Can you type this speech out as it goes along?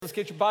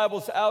series, get your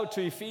Bibles out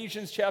to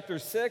Ephesians chapter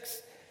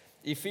 6.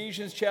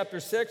 Ephesians chapter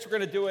 6, we're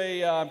going to do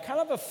a kind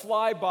of a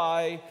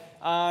flyby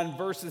on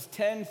verses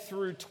 10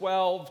 through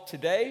 12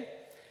 today.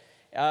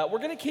 We're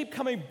going to keep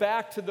coming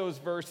back to those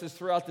verses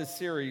throughout this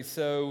series.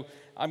 So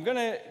I'm going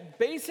to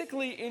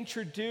basically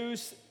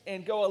introduce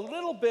and go a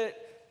little bit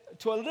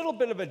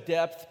of a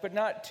depth, but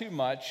not too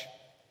much.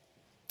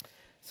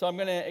 So I'm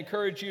going to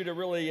encourage you to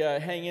really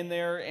hang in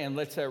there and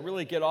let's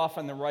really get off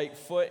on the right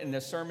foot in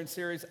this sermon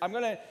series. I'm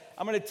going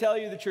to tell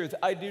you the truth.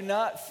 I do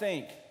not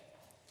think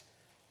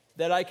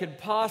that I could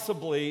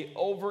possibly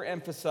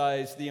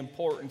overemphasize the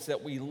importance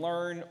that we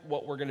learn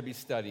what we're going to be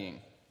studying.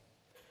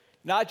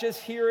 Not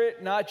just hear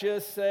it, not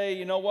just say,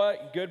 you know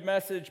what, good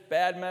message,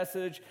 bad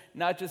message,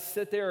 not just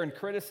sit there and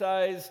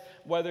criticize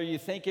whether you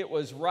think it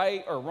was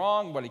right or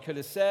wrong, what he could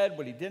have said,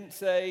 what he didn't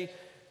say.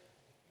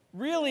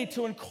 Really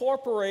to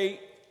incorporate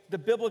the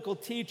biblical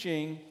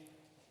teaching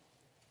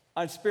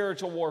on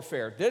spiritual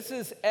warfare. This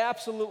is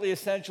absolutely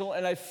essential,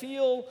 and I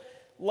feel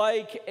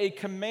like a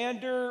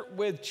commander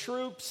with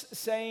troops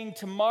saying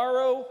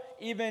tomorrow,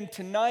 even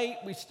tonight,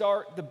 we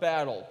start the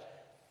battle.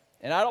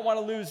 And I don't want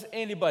to lose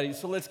anybody,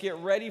 so let's get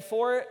ready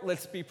for it.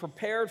 Let's be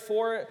prepared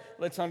for it.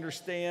 Let's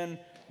understand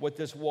what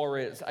this war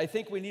is. I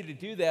think we need to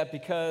do that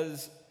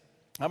because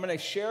I'm going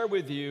to share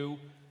with you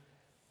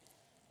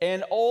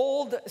an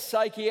old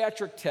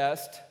psychiatric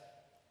test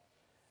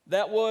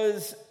that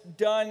was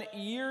done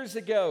years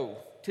ago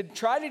to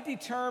try to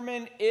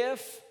determine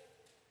if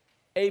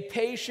a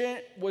patient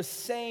was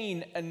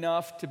sane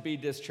enough to be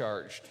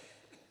discharged.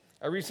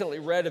 I recently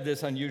read of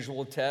this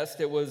unusual test.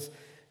 It was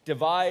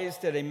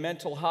devised at a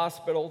mental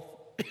hospital,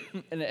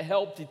 and it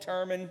helped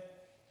determine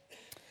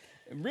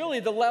really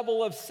the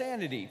level of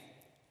sanity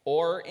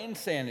or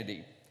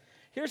insanity.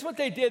 Here's what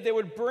they did. They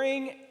would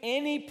bring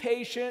any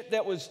patient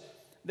that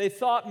they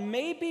thought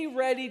may be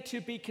ready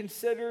to be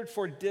considered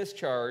for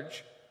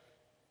discharge.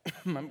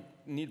 I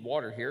need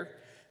water here.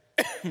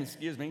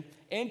 Excuse me.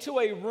 Into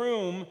a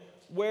room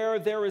where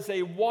there is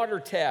a water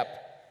tap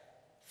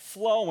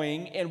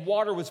flowing and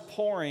water was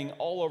pouring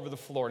all over the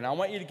floor. Now I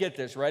want you to get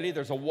this. Ready?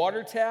 There's a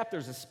water tap.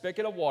 There's a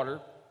spigot of water.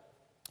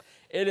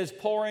 It is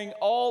pouring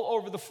all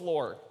over the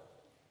floor.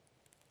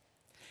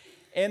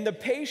 And the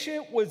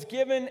patient was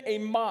given a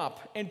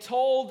mop and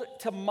told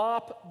to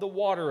mop the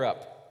water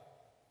up.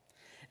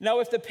 Now,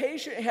 if the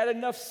patient had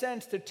enough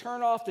sense to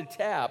turn off the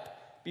tap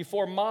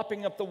before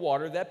mopping up the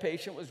water, that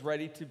patient was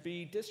ready to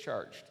be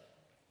discharged.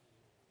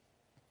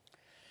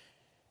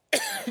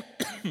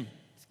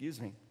 Excuse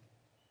me.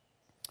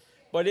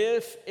 But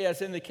if,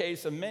 as in the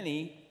case of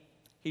many,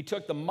 he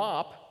took the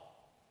mop,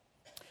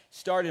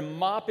 started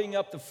mopping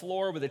up the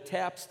floor with the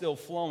tap still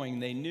flowing,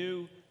 they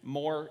knew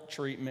more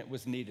treatment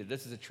was needed.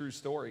 This is a true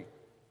story.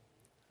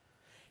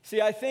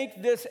 See, I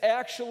think this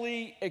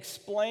actually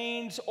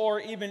explains or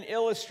even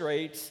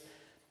illustrates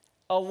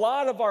a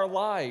lot of our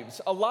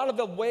lives, a lot of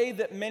the way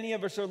that many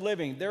of us are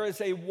living. There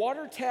is a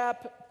water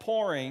tap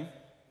pouring,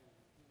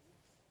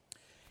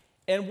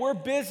 and we're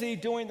busy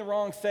doing the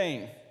wrong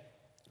thing.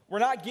 We're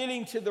not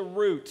getting to the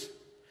root.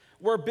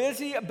 We're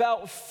busy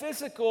about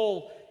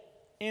physical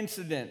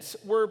incidents.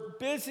 We're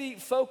busy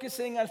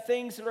focusing on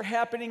things that are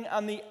happening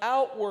on the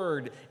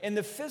outward, in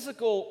the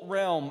physical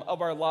realm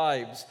of our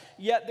lives.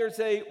 Yet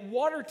there's a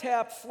water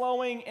tap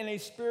flowing in a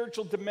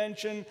spiritual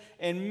dimension,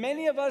 and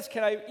many of us,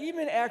 can I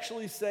even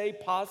actually say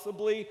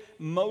possibly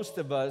most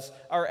of us,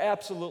 are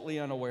absolutely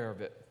unaware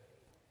of it.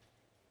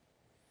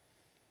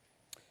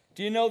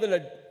 Do you know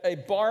that a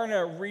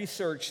Barna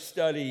research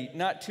study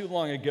not too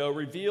long ago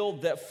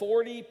revealed that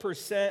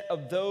 40%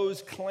 of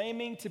those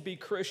claiming to be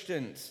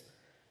Christians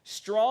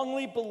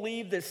strongly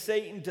believe that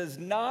Satan does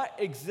not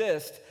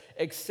exist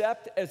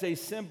except as a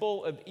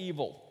symbol of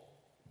evil?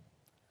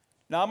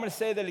 Now, I'm going to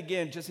say that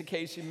again just in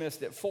case you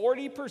missed it.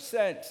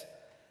 40%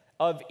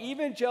 of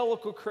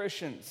evangelical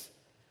Christians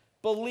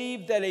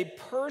believe that a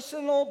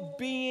personal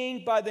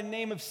being by the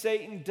name of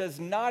Satan does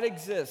not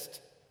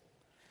exist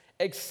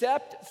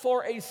except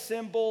for a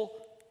symbol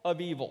of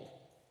evil.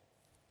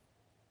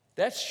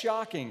 That's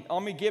shocking.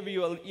 Let me give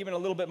you even a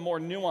little bit more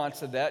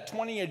nuance of that.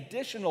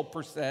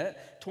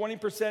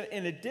 20%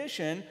 in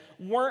addition,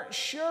 weren't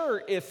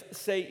sure if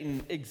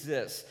Satan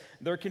exists.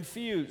 They're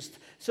confused.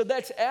 So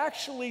that's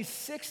actually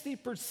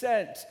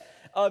 60%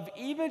 of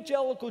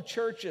evangelical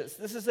churches.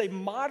 This is a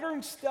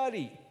modern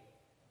study.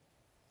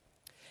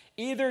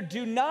 Either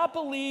do not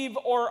believe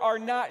or are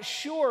not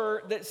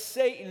sure that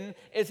Satan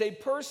is a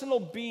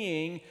personal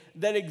being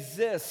that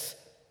exists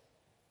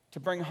to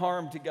bring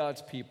harm to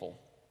God's people.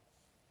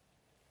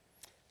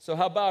 So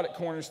how about it,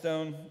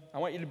 Cornerstone? I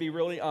want you to be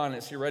really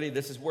honest. You ready?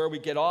 This is where we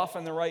get off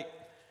on the right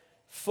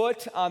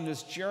foot on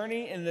this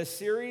journey in this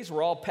series.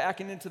 We're all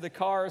packing into the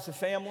car as a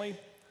family.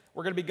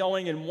 We're going to be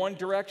going in one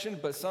direction,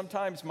 but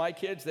sometimes my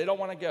kids, they don't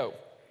want to go.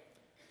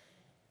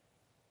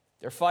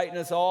 They're fighting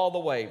us all the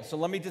way. So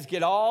let me just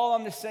get all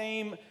on the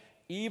same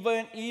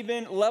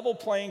even level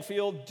playing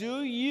field.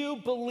 Do you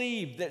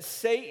believe that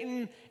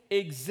Satan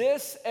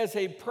exists as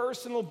a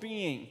personal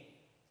being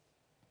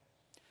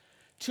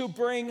to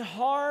bring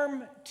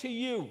harm to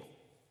you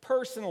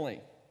personally?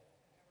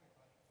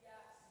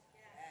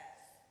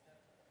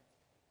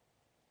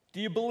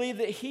 Do you believe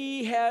that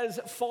he has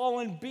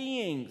fallen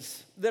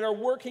beings that are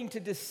working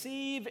to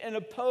deceive and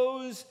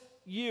oppose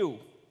you?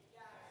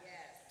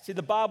 Yes. See,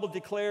 the Bible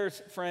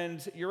declares,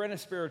 friends, you're in a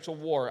spiritual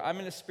war. I'm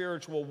in a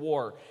spiritual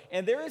war.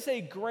 And there is a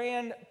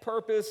grand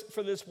purpose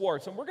for this war.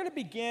 So we're going to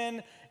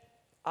begin,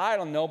 I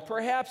don't know,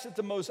 perhaps at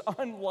the most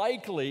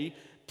unlikely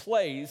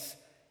place,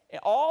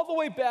 all the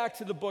way back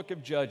to the book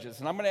of Judges.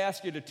 And I'm going to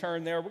ask you to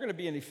turn there. We're going to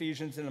be in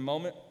Ephesians in a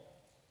moment.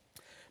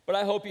 But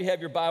I hope you have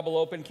your Bible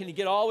open. Can you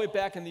get all the way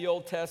back in the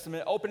Old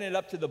Testament? Open it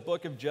up to the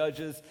book of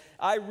Judges.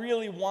 I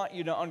really want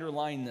you to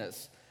underline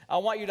this. I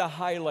want you to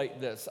highlight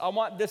this. I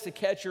want this to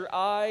catch your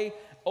eye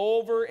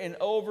over and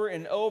over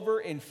and over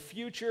in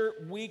future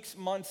weeks,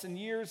 months, and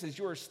years as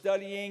you are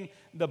studying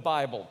the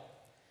Bible.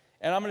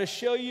 And I'm going to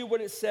show you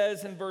what it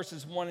says in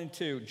verses 1 and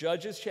 2.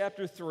 Judges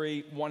chapter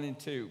 3, 1 and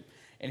 2.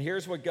 And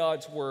here's what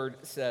God's word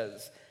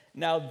says.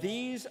 Now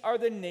these are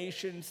the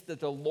nations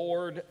that the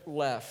Lord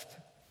left.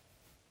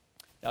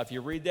 Now, if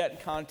you read that in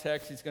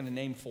context, he's going to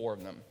name 4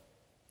 of them.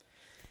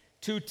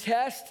 To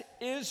test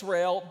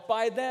Israel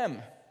by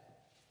them.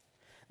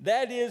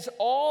 That is,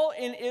 all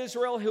in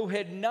Israel who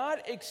had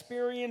not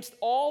experienced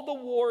all the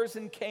wars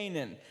in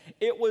Canaan.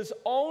 It was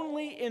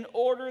only in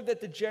order that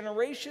the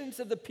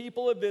generations of the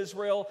people of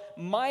Israel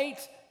might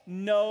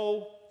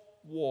know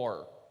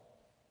war.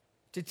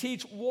 To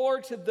teach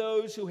war to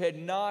those who had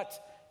not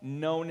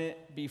known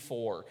it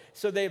before.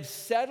 So they've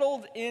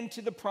settled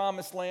into the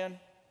promised land.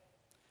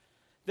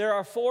 There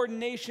are 4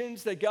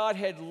 nations that God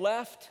had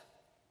left.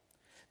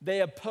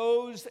 They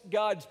opposed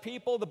God's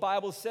people. The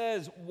Bible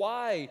says,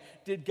 why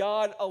did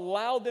God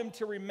allow them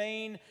to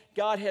remain?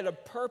 God had a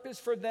purpose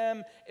for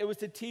them. It was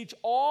to teach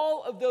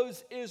all of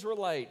those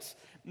Israelites,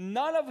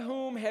 none of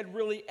whom had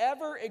really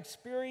ever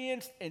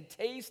experienced and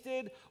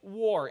tasted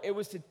war. It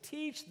was to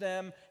teach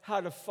them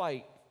how to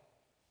fight.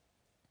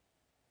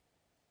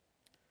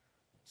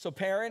 So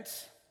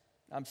parents,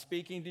 I'm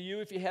speaking to you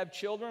if you have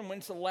children.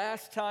 When's the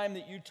last time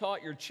that you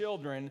taught your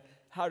children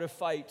how to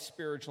fight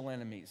spiritual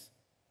enemies?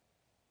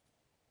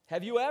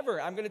 Have you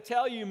ever? I'm going to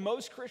tell you,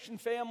 most Christian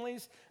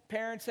families,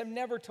 parents have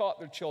never taught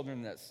their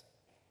children this.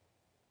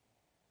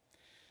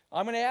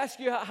 I'm going to ask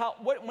you,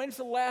 when's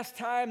the last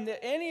time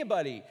that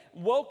anybody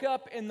woke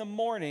up in the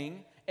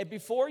morning and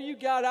before you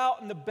got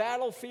out in the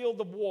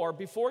battlefield of war,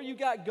 before you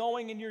got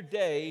going in your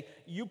day,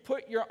 you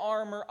put your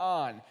armor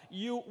on.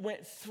 You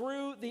went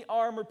through the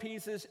armor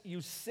pieces.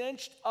 You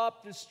cinched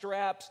up the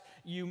straps.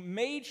 You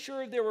made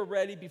sure they were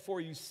ready before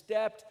you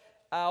stepped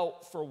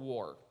out for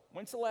war.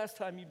 When's the last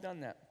time you've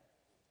done that?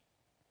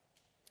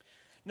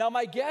 Now,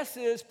 my guess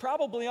is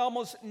probably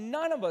almost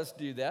none of us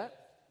do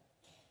that.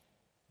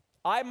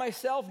 I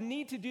myself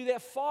need to do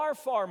that far,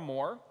 far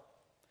more.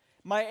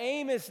 My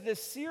aim is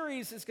this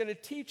series is going to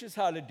teach us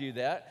how to do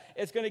that.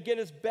 It's going to get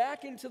us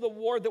back into the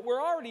war that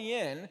we're already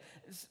in.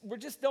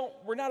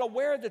 We're not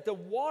aware that the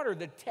water,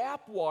 the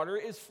tap water,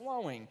 is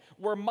flowing.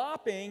 We're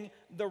mopping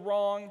the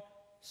wrong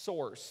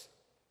source.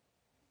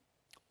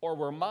 Or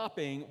we're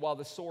mopping while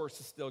the source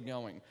is still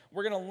going.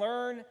 We're going to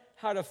learn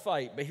how to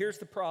fight, but here's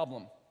the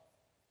problem.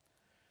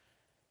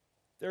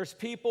 There's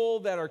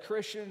people that are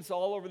Christians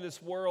all over this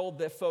world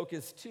that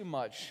focus too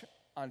much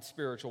on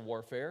spiritual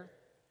warfare.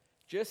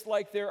 Just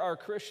like there are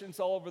Christians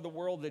all over the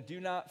world that do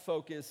not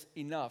focus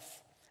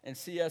enough. And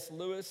C.S.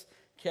 Lewis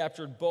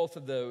captured both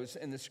of those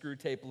in the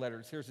Screwtape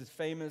Letters. Here's his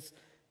famous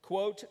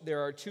quote,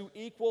 "There are 2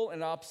 equal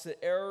and opposite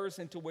errors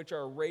into which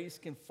our race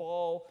can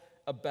fall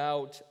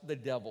about the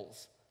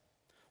devils.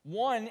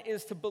 One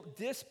is to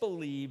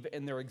disbelieve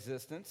in their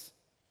existence.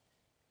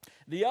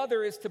 The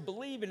other is to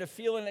believe and to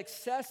feel an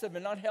excessive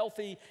and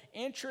unhealthy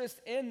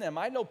interest in them."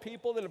 I know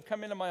people that have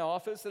come into my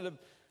office that have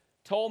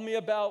told me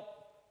about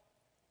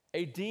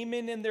a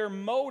demon in their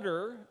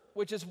motor,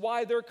 which is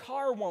why their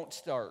car won't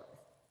start.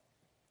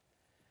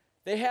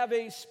 They have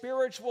a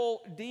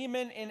spiritual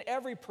demon in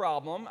every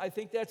problem. I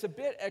think that's a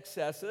bit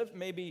excessive,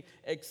 maybe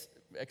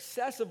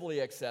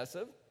excessively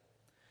excessive.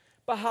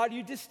 But how do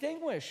you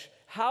distinguish?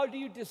 How do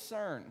you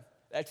discern?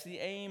 That's the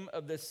aim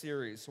of this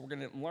series. So we're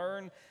going to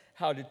learn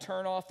how to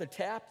turn off the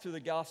tap through the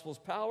gospel's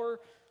power.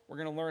 We're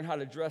going to learn how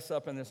to dress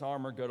up in this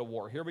armor, go to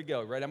war. Here we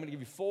go, right? I'm going to give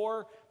you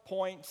 4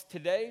 points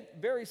today.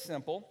 Very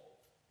simple.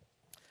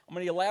 I'm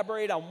going to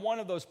elaborate on one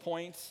of those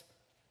points,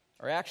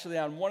 or actually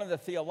on one of the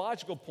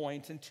theological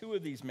points and 2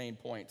 of these main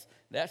points.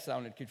 That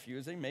sounded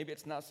confusing. Maybe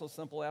it's not so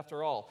simple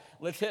after all.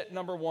 Let's hit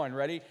number 1.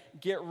 Ready?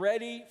 Get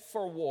ready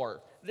for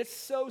war. It's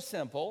so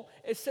simple.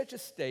 It's such a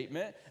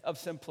statement of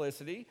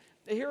simplicity.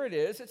 Here it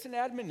is. It's an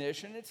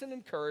admonition. It's an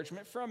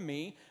encouragement from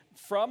me,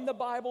 from the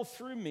Bible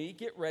through me.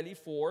 Get ready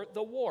for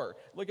the war.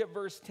 Look at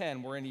verse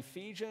 10. We're in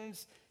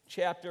Ephesians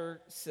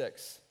chapter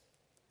 6.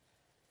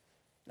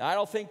 Now, I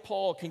don't think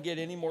Paul can get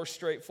any more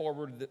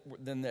straightforward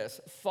than this.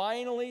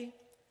 Finally,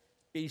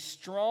 be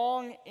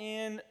strong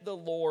in the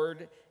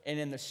Lord and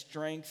in the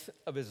strength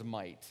of his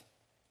might.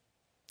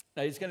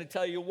 Now, he's going to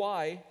tell you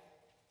why,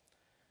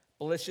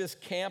 but let's just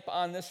camp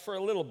on this for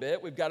a little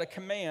bit. We've got a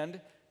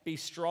command be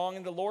strong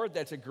in the Lord.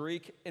 That's a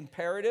Greek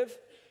imperative.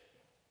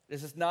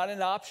 This is not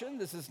an option.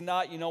 This is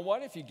not, you know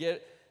what, if you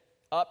get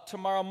up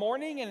tomorrow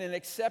morning in an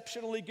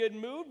exceptionally good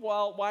mood,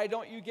 well, why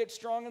don't you get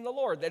strong in the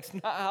Lord? That's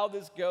not how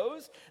this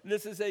goes.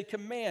 This is a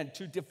command.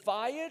 To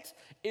defy it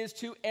is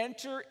to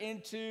enter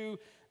into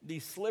the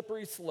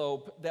slippery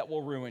slope that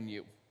will ruin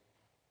you.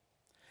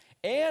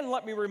 And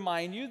let me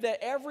remind you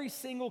that every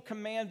single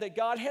command that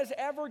God has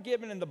ever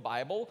given in the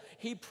Bible,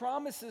 He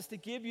promises to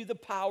give you the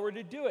power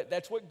to do it.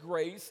 That's what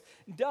grace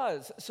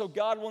does. So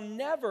God will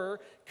never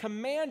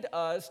command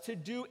us to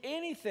do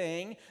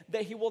anything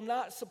that He will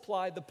not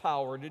supply the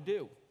power to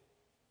do.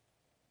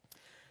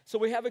 So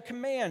we have a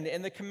command,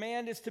 and the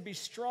command is to be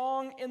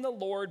strong in the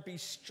Lord, be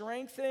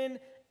strengthened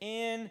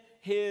in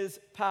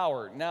His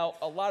power. Now,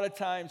 a lot of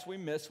times we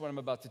miss what I'm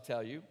about to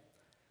tell you.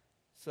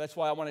 So that's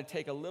why I want to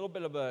take a little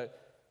bit of a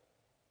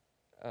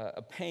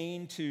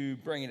pain to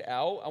bring it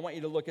out. I want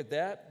you to look at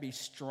that. Be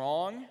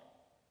strong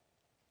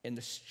in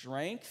the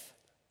strength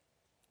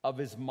of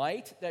His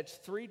might. That's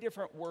 3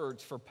 different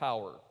words for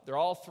power. They're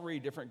all 3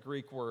 different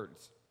Greek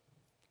words.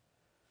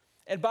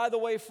 And by the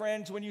way,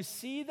 friends, when you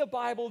see the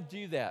Bible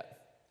do that,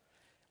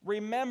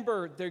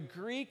 remember the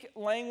Greek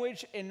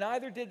language, and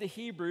neither did the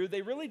Hebrew,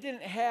 they really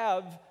didn't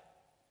have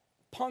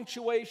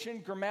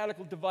punctuation,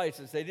 grammatical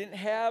devices. They didn't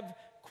have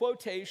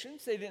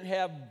quotations. They didn't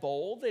have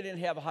bold. They didn't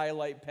have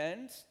highlight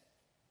pens.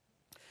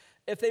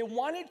 If they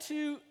wanted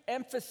to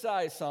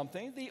emphasize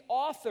something, the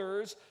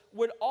authors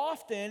would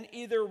often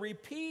either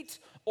repeat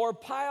or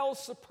pile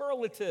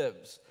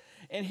superlatives.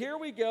 And here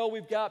we go.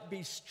 We've got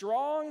be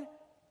strong,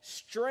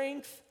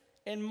 strength,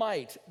 and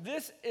might.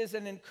 This is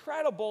an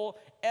incredible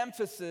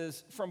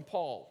emphasis from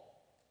Paul.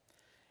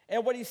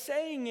 And what he's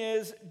saying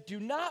is,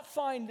 do not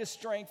find the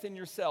strength in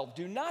yourself.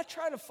 Do not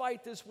try to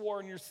fight this war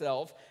in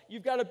yourself.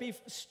 You've got to be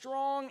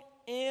strong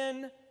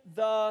in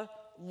the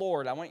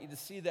Lord. I want you to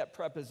see that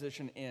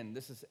preposition in.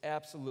 This is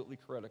absolutely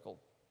critical.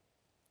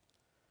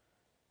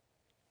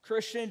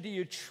 Christian, do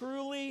you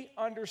truly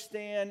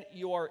understand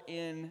you are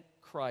in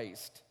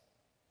Christ?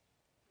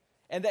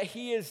 And that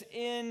He is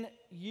in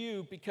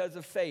you because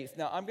of faith?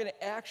 Now, I'm going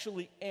to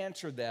actually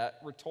answer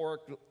that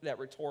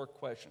rhetoric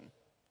question.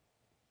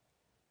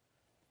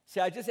 See,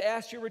 I just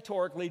asked you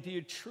rhetorically, do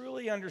you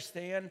truly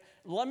understand?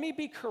 Let me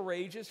be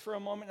courageous for a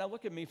moment. Now,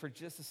 look at me for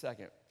just a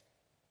second.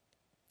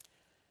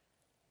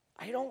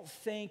 I don't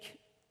think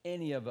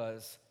any of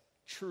us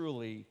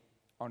truly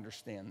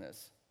understand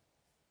this.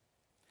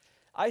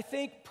 I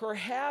think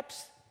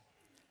perhaps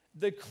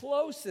the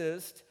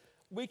closest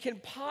we can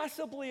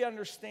possibly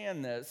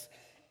understand this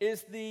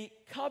is the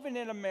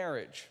covenant of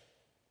marriage.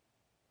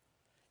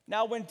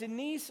 Now, when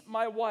Denise,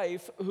 my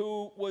wife,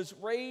 who was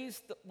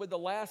raised with the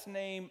last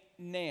name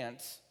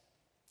Nance,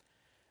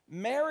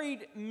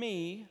 married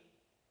me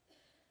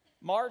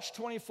March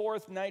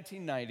 24th,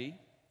 1990,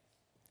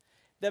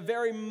 the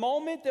very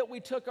moment that we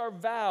took our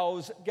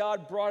vows,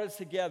 God brought us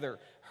together.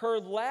 Her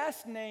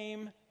last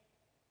name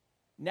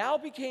now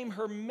became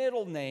her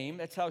middle name.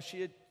 That's how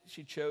she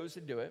chose to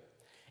do it.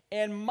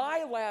 And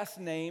my last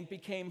name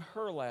became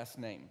her last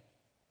name.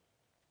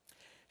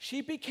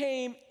 She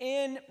became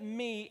in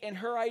me, and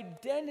her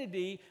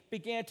identity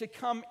began to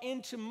come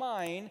into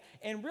mine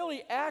and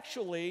really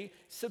actually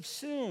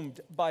subsumed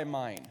by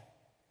mine,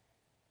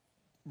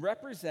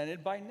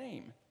 represented by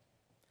name.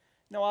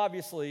 Now,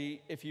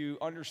 obviously, if you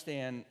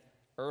understand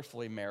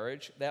earthly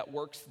marriage, that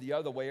works the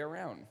other way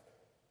around.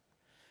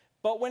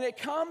 But when it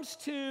comes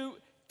to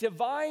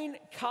divine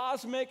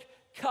cosmic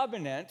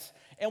covenant,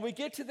 and we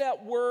get to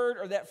that word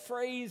or that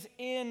phrase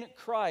in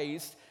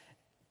Christ,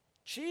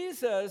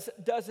 Jesus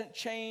doesn't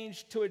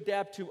change to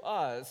adapt to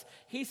us.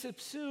 He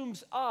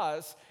subsumes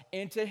us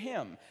into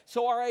Him.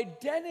 So our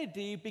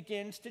identity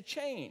begins to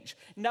change.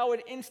 Now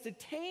it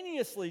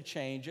instantaneously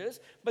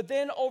changes, but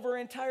then over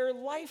an entire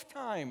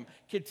lifetime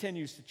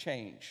continues to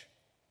change.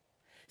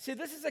 See,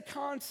 this is a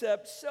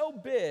concept so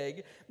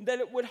big that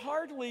it would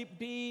hardly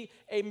be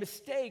a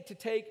mistake to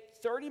take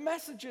 30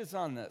 messages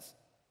on this.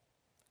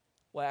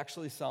 Well,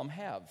 actually, some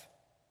have.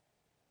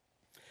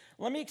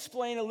 Let me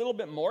explain a little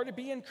bit more. To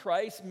be in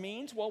Christ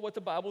means, well, what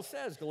the Bible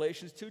says,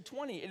 Galatians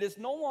 2:20. It is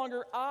no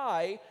longer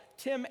I,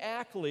 Tim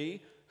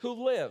Ackley,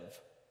 who live,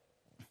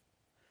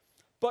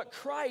 but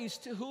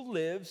Christ who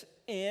lives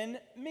in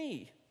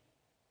me.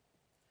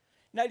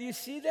 Now, do you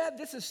see that?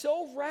 This is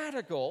so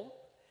radical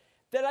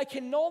that I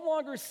can no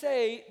longer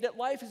say that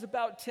life is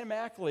about Tim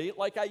Ackley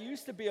like I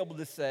used to be able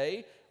to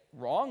say,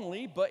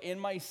 wrongly, but in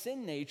my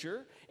sin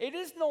nature. It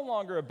is no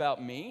longer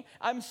about me.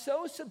 I'm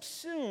so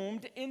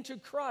subsumed into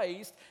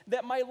Christ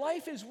that my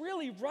life is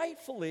really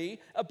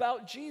rightfully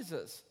about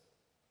Jesus.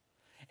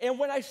 And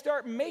when I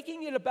start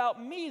making it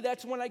about me,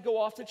 that's when I go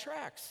off the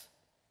tracks.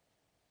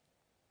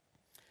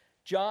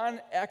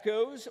 John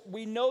echoes,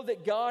 we know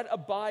that God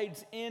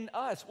abides in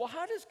us. Well,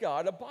 how does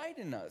God abide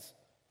in us?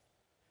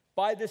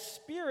 By the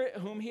Spirit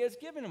whom He has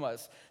given to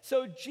us.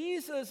 So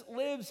Jesus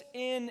lives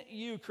in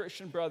you,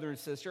 Christian brother and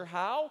sister.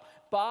 How?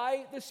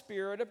 by the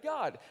Spirit of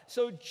God.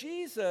 So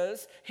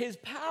Jesus, his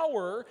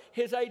power,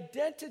 his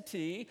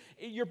identity,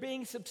 you're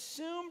being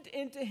subsumed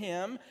into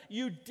him.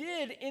 You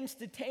did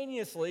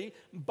instantaneously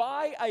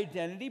by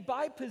identity,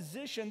 by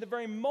position, the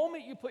very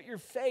moment you put your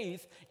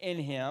faith in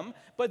him.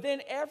 But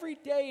then every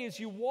day as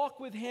you walk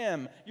with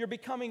him, you're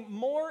becoming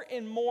more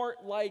and more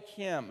like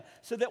him.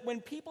 So that when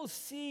people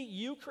see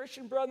you,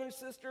 Christian brother and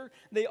sister,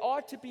 they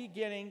ought to be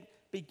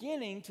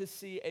beginning to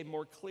see a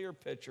more clear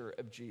picture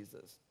of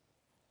Jesus.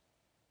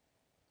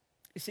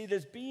 You see,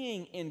 this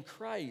being in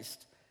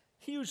Christ,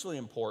 hugely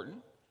important.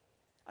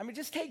 I mean,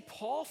 just take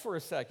Paul for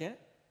a second.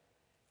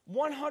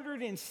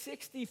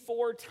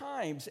 164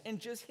 times in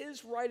just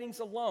his writings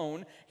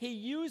alone, he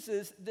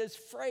uses this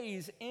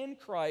phrase, in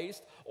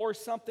Christ, or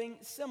something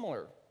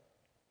similar.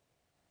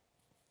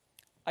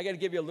 I got to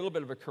give you a little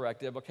bit of a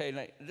corrective, okay?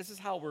 Now, this is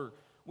how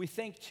we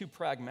think too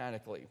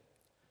pragmatically.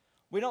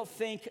 We don't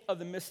think of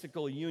the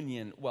mystical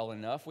union well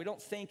enough. We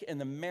don't think in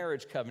the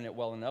marriage covenant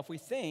well enough. We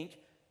think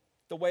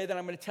the way that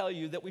I'm going to tell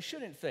you that we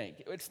shouldn't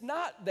think. It's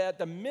not that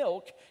the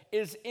milk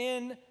is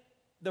in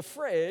the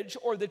fridge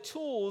or the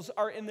tools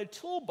are in the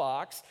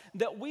toolbox,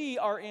 that we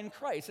are in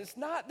Christ. It's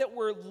not that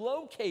we're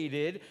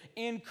located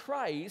in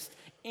Christ,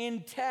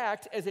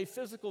 intact as a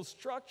physical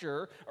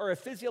structure or a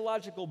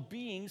physiological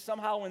being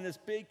somehow in this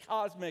big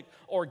cosmic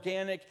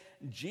organic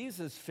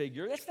Jesus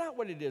figure. That's not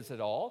what it is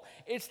at all.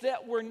 It's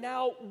that we're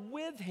now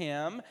with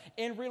him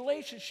in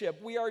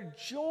relationship. We are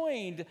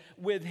joined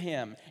with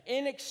him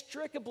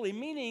inextricably,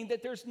 meaning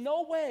that there's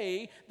no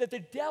way that the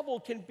devil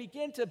can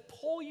begin to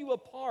pull you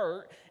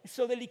apart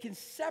so that he can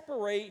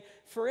separate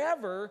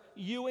forever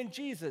you and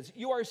Jesus.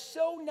 You are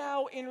so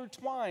now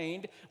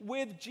intertwined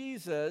with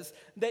Jesus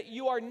that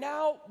you are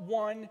now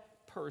one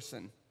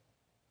person.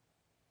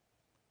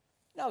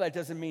 Now, that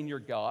doesn't mean you're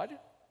God.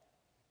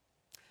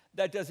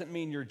 That doesn't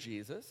mean you're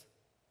Jesus.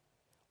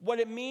 What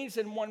it means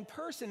in one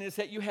person is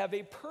that you have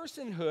a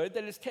personhood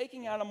that is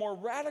taking on a more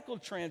radical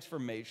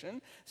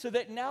transformation so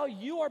that now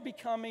you are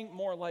becoming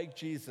more like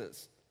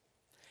Jesus.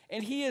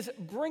 And he is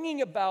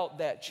bringing about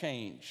that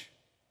change.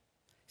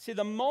 See,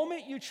 the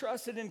moment you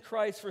trusted in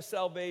Christ for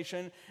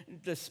salvation,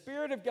 the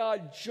Spirit of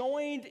God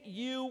joined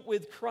you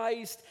with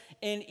Christ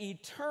in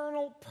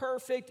eternal,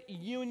 perfect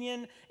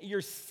union. You're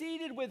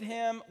seated with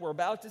him, we're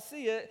about to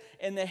see it,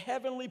 in the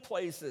heavenly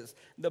places,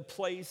 the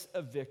place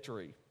of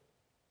victory.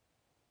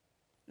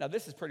 Now,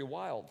 this is pretty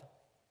wild.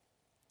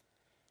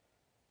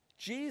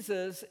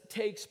 Jesus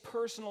takes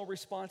personal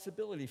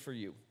responsibility for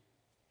you.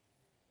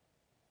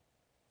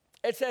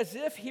 It's as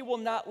if he will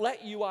not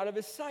let you out of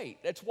his sight.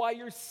 That's why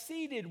you're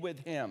seated with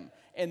him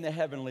in the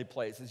heavenly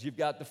places. You've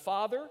got the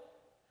Father,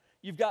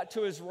 you've got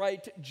to his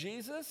right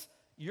Jesus,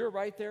 you're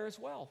right there as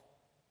well.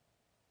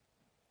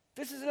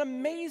 This is an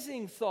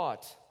amazing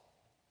thought.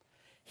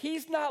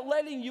 He's not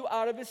letting you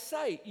out of his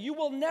sight. You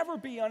will never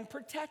be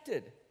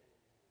unprotected.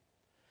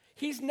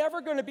 He's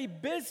never going to be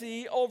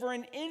busy over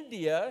in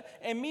India,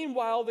 and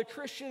meanwhile, the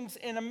Christians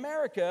in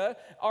America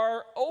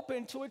are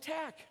open to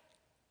attack.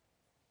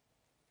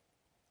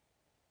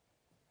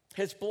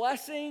 His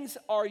blessings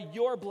are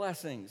your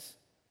blessings.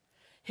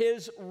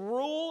 His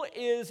rule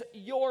is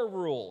your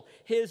rule.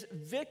 His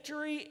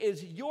victory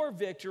is your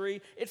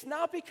victory. It's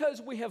not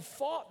because we have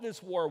fought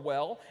this war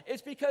well.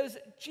 It's because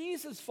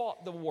Jesus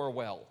fought the war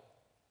well.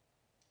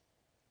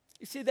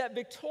 You see, that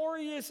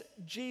victorious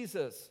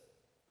Jesus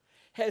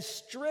has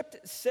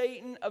stripped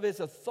Satan of his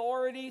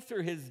authority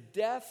through his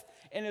death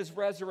and his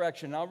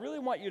resurrection. Now, I really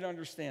want you to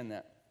understand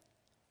that.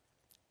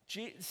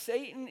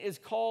 Satan is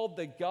called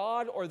the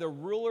god or the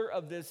ruler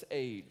of this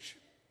age.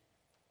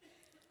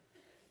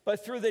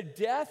 But through the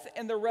death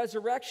and the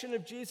resurrection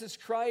of Jesus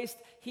Christ,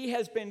 he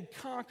has been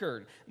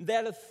conquered.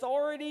 That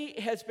authority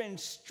has been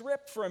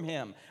stripped from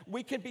him.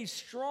 We can be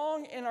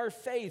strong in our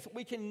faith.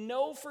 We can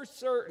know for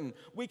certain.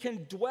 We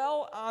can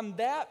dwell on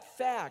that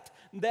fact,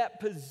 that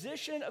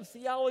position of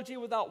theology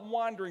without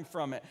wandering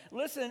from it.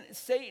 Listen,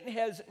 Satan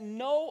has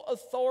no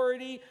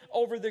authority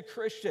over the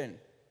Christian.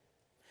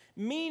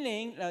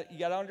 Meaning, you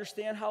got to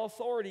understand how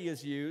authority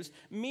is used,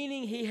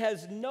 meaning he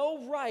has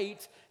no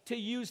right to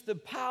use the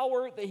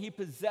power that he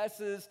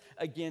possesses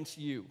against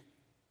you.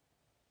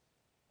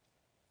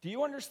 Do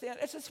you understand?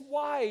 This is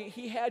why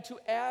he had to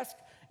ask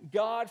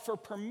God for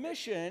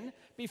permission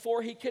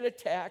before he could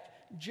attack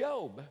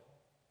Job.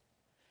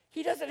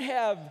 He doesn't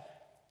have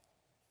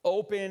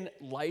open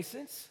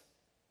license.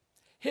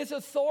 His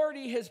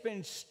authority has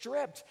been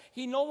stripped.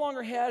 He no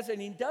longer has,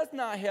 and he does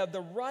not have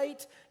the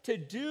right to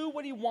do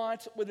what he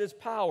wants with his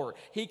power.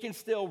 He can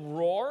still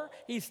roar.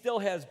 He still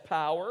has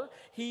power.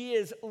 He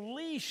is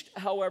leashed,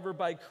 however,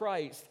 by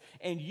Christ.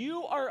 And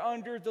you are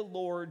under the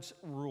Lord's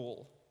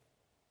rule.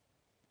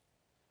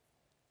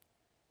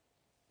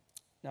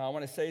 Now, I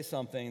want to say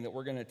something that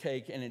we're going to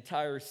take an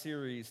entire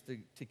series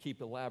to keep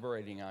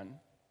elaborating on.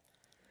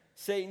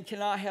 Satan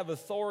cannot have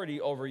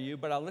authority over you,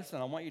 but listen,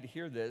 I want you to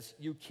hear this.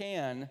 You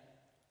can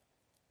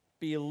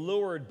be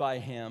lured by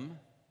him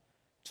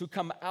to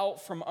come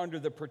out from under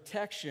the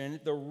protection,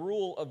 the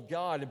rule of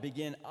God, and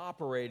begin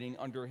operating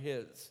under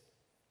his.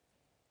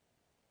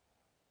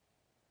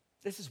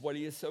 This is what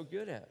he is so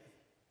good at.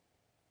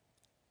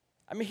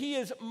 I mean, he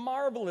is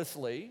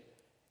marvelously,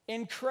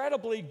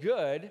 incredibly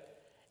good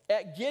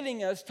at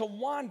getting us to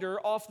wander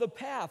off the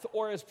path,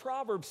 or as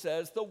Proverbs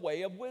says, the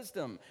way of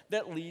wisdom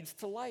that leads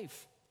to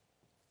life.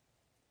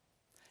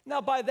 Now,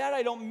 by that,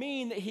 I don't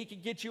mean that he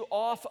could get you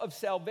off of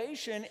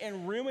salvation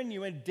and ruin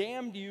you and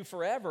damn you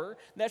forever.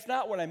 That's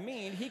not what I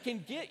mean. He can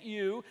get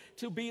you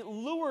to be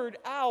lured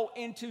out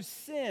into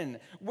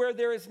sin, where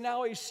there is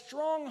now a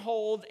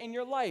stronghold in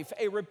your life,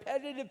 a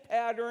repetitive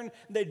pattern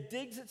that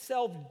digs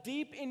itself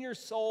deep in your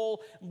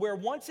soul, where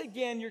once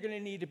again you're going to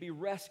need to be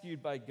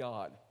rescued by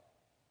God.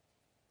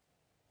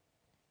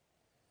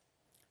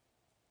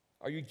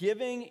 Are you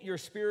giving your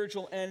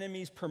spiritual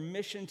enemies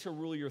permission to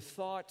rule your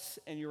thoughts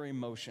and your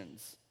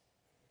emotions?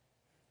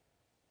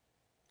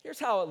 Here's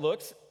how it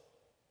looks.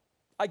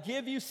 I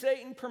give you,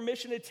 Satan,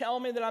 permission to tell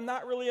me that I'm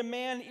not really a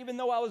man, even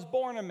though I was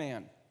born a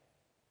man.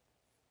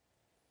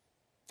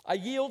 I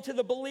yield to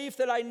the belief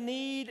that I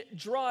need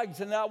drugs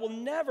and that I will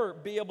never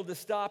be able to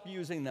stop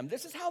using them.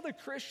 This is how the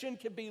Christian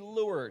can be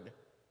lured.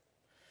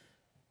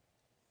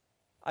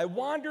 I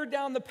wander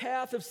down the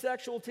path of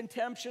sexual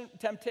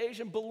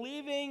temptation,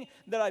 believing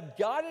that I've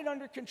got it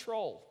under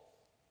control.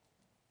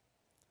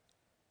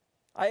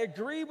 I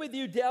agree with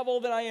you,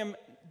 devil, that I am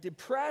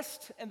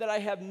depressed and that I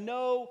have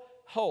no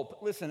hope.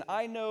 Listen,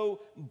 I know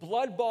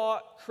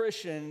blood-bought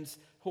Christians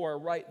who are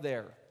right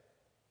there.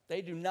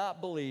 They do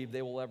not believe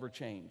they will ever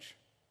change.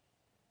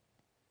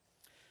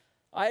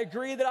 I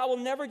agree that I will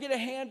never get a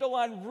handle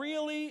on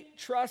really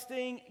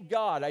trusting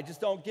God. I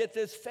just don't get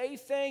this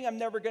faith thing. I'm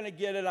never going to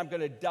get it. I'm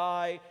going to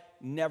die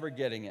never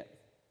getting it.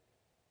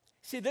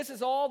 See, this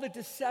is all the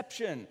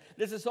deception.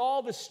 This is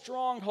all the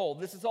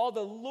stronghold. This is all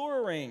the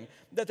luring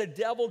that the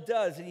devil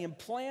does. And he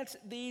implants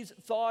these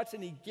thoughts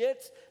and he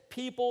gets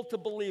people to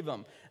believe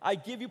them. I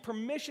give you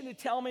permission to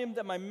tell me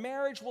that my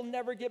marriage will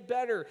never get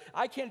better.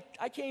 I can't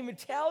even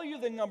tell you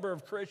the number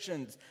of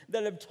Christians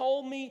that have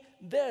told me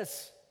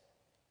this.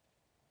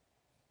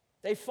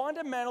 They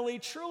fundamentally,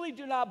 truly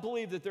do not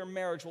believe that their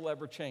marriage will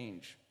ever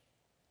change.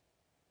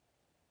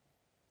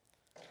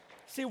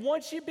 See,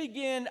 once you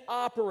begin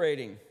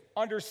operating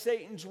under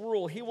Satan's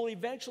rule, he will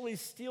eventually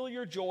steal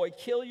your joy,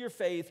 kill your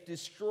faith,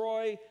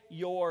 destroy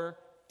your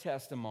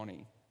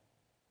testimony.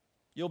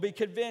 You'll be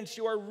convinced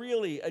you are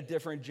really a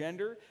different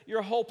gender.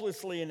 You're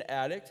hopelessly an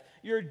addict.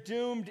 You're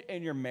doomed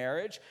in your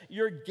marriage.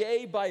 You're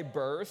gay by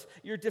birth.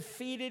 You're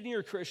defeated in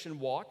your Christian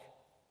walk.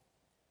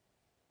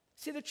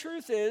 See, the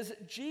truth is,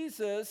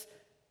 Jesus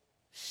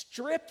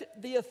stripped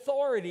the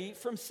authority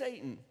from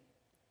Satan,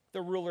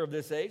 the ruler of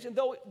this age. And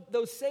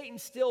though Satan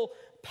still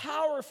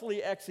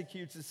powerfully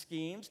executes his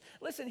schemes,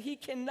 listen, he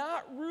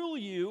cannot rule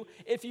you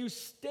if you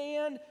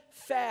stand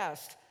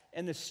fast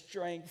in the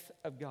strength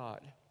of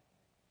God.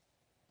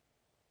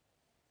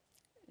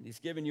 And he's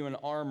given you an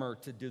armor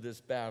to do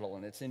this battle,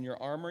 and it's in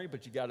your armory,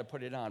 but you got to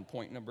put it on.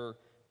 Point number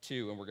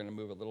 2, and we're going to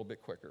move a little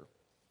bit quicker.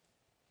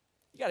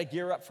 You got to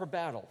gear up for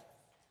battle.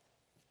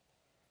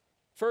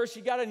 First,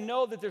 you got to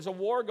know that there's a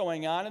war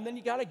going on, and then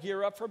you got to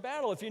gear up for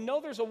battle. If you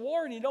know there's a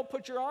war and you don't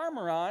put your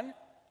armor on,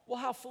 well,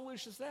 how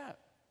foolish is that?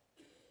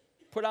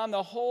 Put on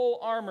the whole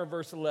armor,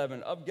 verse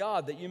 11, of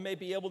God, that you may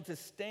be able to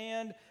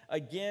stand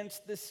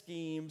against the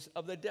schemes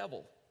of the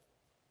devil.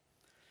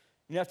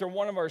 And after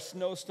one of our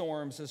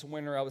snowstorms this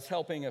winter, I was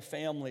helping a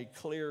family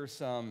clear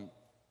some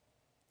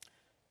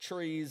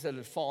trees that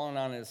had fallen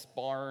on his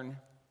barn.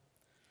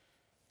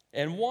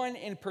 And one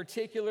in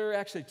particular,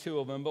 actually 2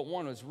 of them, but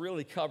one was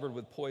really covered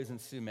with poison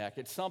sumac.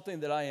 It's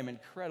something that I am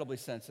incredibly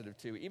sensitive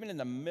to. Even in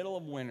the middle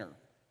of winter,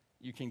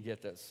 you can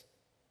get this.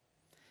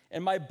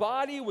 And my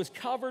body was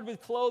covered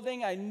with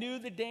clothing. I knew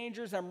the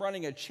dangers. I'm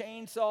running a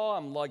chainsaw.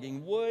 I'm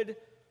lugging wood.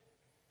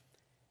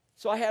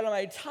 So I had my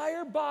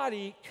entire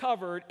body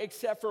covered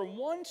except for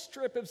one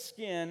strip of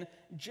skin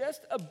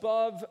just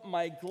above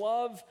my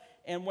glove.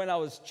 And when I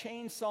was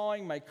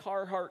chainsawing, my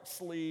Carhartt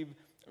sleeve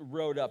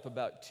rode up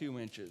about 2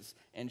 inches.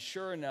 And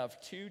sure enough,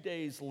 2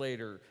 days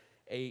later,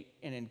 an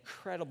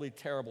incredibly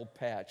terrible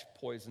patch,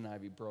 poison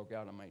ivy, broke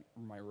out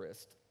on my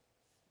wrist.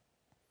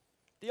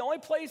 The only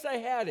place I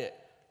had it,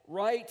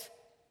 right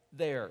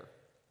there.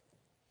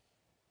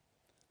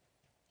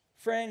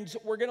 Friends,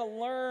 we're going to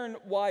learn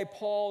why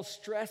Paul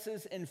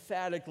stresses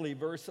emphatically,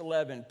 verse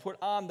 11, put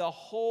on the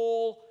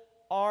whole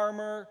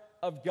armor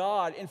of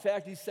God. In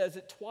fact, he says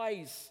it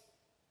twice.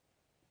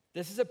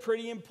 This is a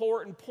pretty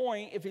important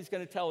point if he's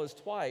going to tell us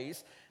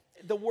twice.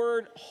 The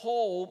word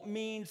whole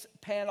means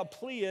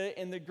panoplia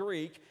in the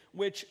Greek,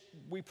 which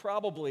we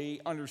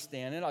probably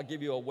understand it. I'll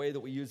give you a way that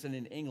we use it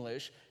in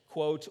English.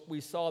 Quote,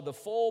 we saw the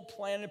full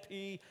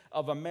panoply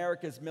of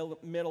America's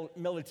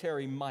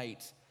military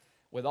might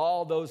with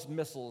all those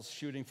missiles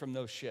shooting from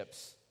those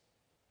ships.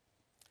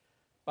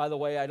 By the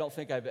way, I don't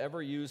think I've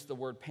ever used the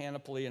word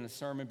panoply in a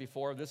sermon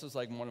before. This is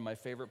like one of my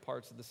favorite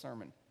parts of the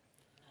sermon.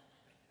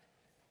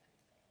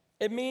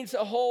 It means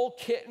a whole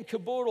kit and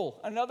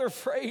caboodle. Another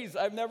phrase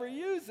I've never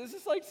used. This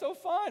is like so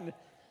fun.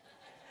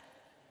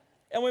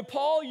 And when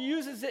Paul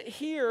uses it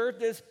here,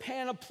 this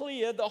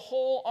panoplia, the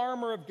whole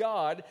armor of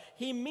God,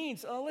 he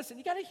means, listen,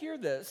 you got to hear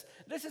this.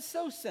 This is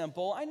so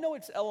simple. I know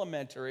it's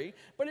elementary,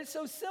 but it's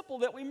so simple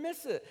that we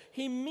miss it.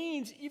 He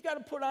means you've got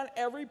to put on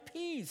every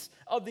piece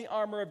of the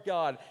armor of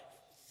God.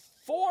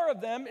 4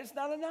 of them is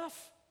not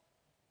enough.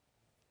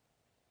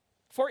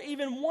 For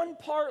even one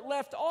part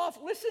left off,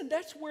 listen,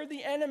 that's where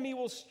the enemy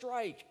will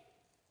strike.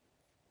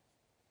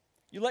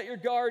 You let your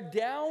guard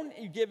down,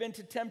 you give in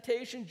to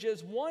temptation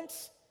just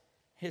once,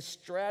 his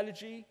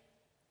strategy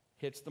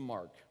hits the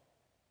mark.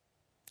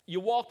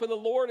 You walk with the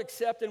Lord,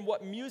 except in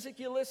what music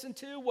you listen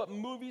to, what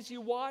movies you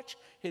watch,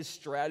 his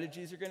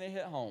strategies are going to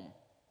hit home.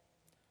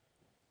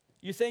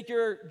 You think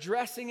you're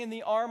dressing in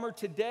the armor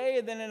today,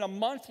 and then in a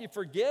month you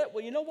forget.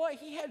 Well, you know what?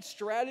 He had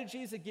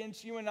strategies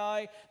against you and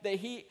I that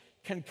he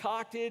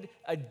concocted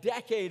a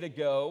decade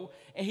ago,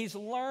 and he's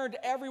learned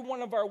every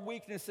one of our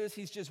weaknesses.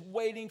 He's just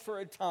waiting for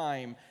a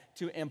time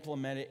to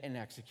implement it and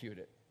execute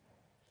it.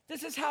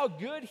 This is how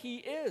good he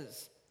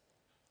is.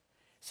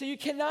 So you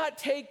cannot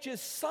take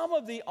just some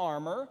of the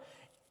armor,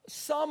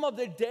 some of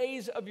the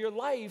days of your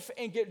life,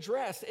 and get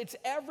dressed. It's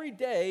every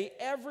day,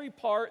 every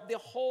part, the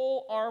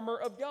whole armor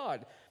of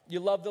God.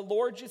 You love the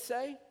Lord, you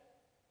say,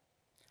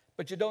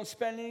 but you don't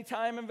spend any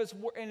time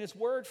in his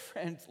word.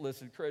 Friends,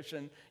 listen,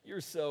 Christian,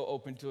 you're so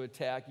open to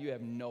attack, you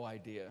have no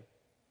idea.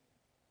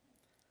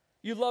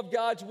 You love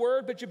God's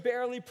word, but you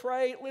barely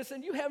pray.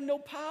 Listen, you have no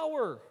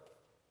power.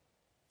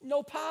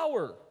 No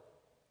power.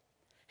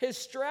 His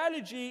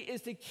strategy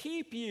is to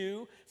keep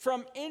you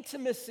from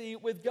intimacy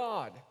with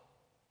God.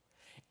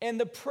 And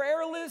the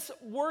prayerless,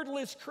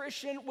 wordless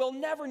Christian will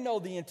never know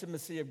the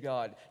intimacy of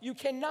God. You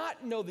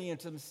cannot know the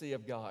intimacy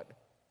of God.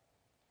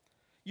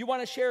 You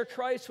want to share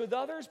Christ with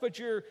others, but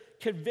you're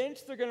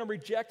convinced they're going to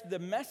reject the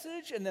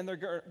message and then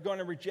they're going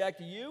to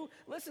reject you.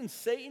 Listen,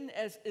 Satan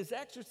is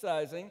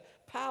exercising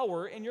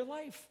power in your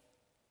life.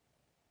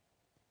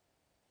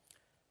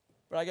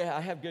 But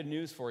I have good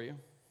news for you.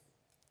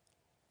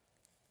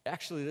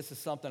 Actually, this is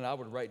something I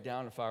would write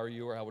down if I were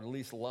you, or I would at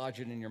least lodge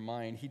it in your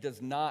mind.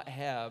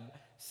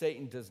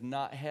 Satan does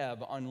not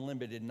have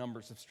unlimited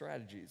numbers of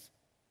strategies.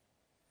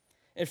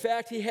 In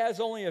fact, he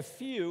has only a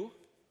few,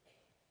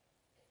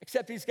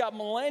 except he's got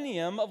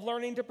millennium of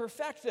learning to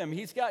perfect them.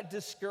 He's got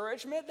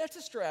discouragement. That's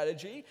a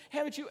strategy.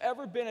 Haven't you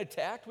ever been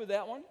attacked with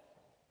that one?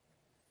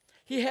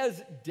 He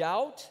has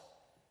doubt.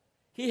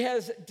 He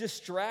has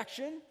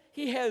distraction.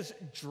 He has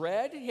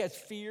dread. He has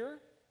fear.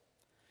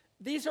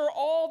 These are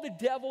all the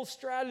devil's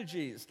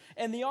strategies.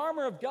 And the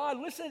armor of God,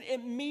 listen,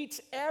 it meets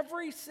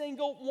every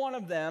single one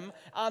of them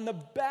on the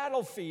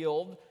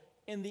battlefield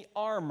in the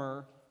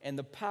armor and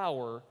the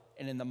power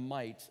and in the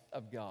might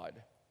of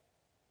God.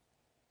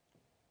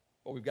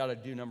 But we've got to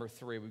do number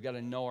 3. We've got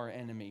to know our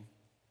enemy.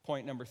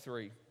 Point number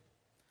 3.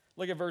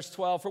 Look at verse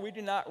 12. For we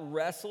do not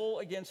wrestle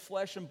against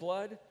flesh and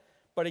blood,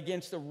 but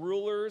against the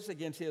rulers,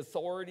 against the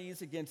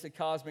authorities, against the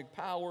cosmic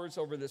powers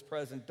over this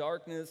present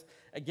darkness,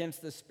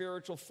 against the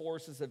spiritual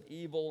forces of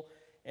evil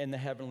in the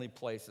heavenly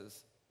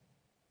places.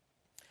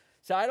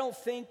 So I don't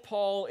think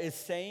Paul is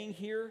saying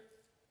here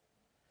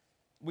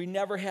we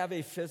never have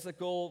a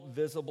physical,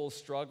 visible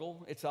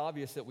struggle. It's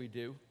obvious that we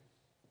do.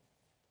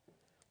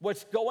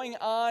 What's going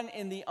on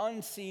in the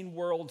unseen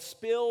world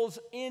spills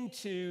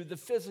into the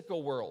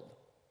physical world.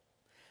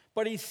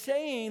 But he's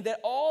saying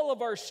that all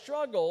of our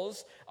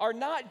struggles are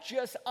not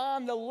just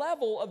on the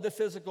level of the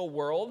physical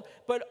world,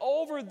 but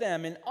over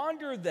them and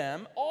under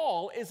them,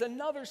 all is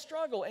another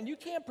struggle. And you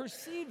can't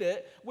perceive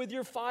it with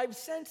your 5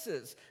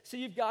 senses. So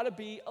you've got to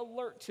be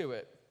alert to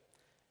it.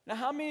 Now,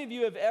 how many of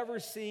you have ever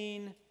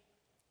seen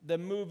the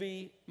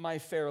movie My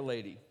Fair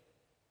Lady?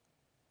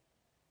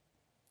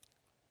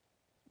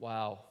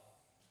 Wow.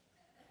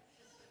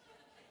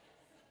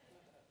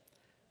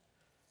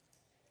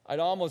 I'd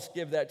almost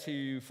give that to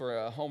you for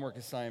a homework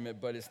assignment,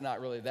 but it's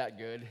not really that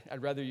good.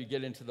 I'd rather you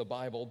get into the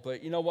Bible.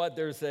 But you know what?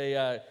 There's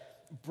a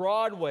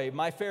Broadway.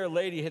 My Fair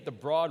Lady hit the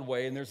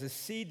Broadway, and there's a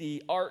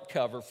CD art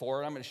cover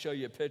for it. I'm going to show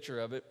you a picture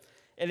of it.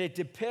 And it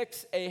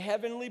depicts a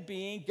heavenly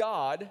being,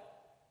 God,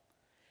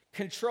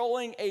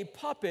 controlling a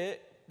puppet,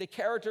 the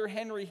character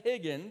Henry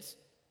Higgins,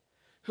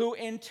 who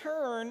in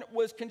turn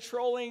was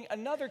controlling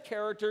another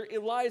character,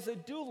 Eliza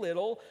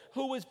Doolittle,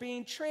 who was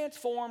being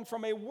transformed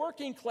from a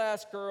working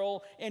class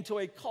girl into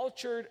a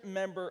cultured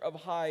member of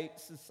high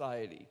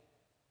society.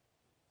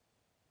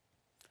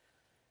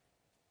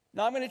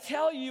 Now, I'm going to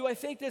tell you, I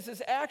think this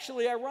is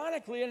actually,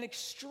 ironically, an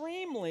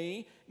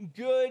extremely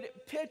good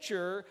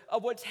picture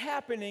of what's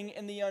happening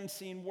in the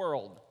unseen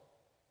world.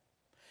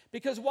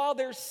 Because while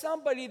there's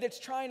somebody that's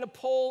trying to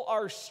pull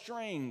our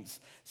strings,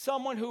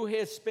 someone who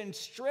has been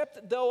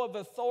stripped, though, of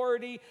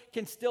authority,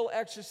 can still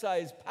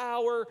exercise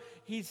power,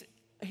 he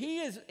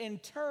is in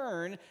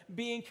turn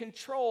being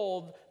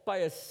controlled by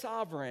a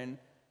sovereign,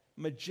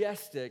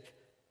 majestic,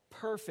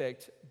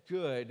 perfect,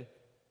 good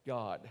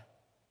God.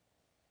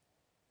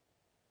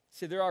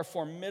 See, there are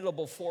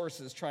formidable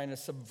forces trying to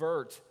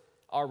subvert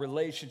our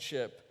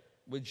relationship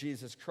with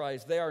Jesus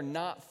Christ. They are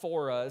not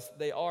for us.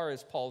 They are,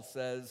 as Paul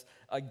says,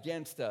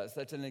 against us.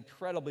 That's an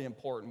incredibly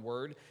important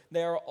word.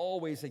 They are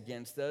always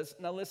against us.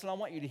 Now listen, I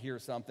want you to hear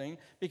something,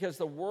 because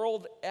the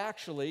world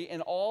actually,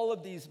 in all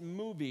of these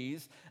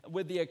movies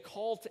with the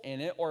occult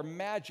in it, or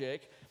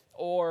magic,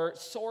 or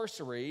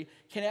sorcery,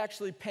 can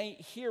actually paint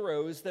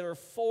heroes that are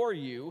for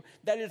you.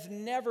 That is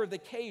never the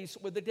case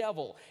with the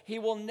devil. He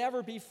will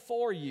never be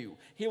for you.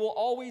 He will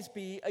always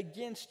be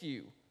against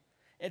you.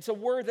 It's a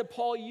word that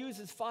Paul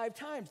uses 5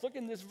 times. Look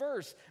in this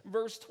verse,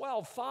 verse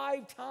 12.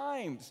 5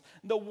 times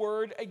the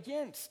word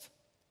against.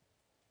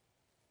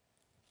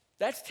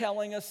 That's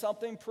telling us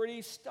something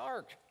pretty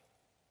stark.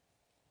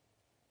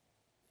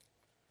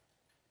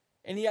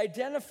 And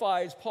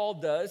Paul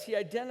does, he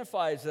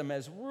identifies them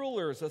as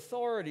rulers,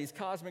 authorities,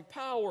 cosmic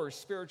powers,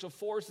 spiritual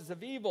forces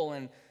of evil.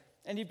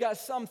 And you've got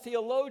some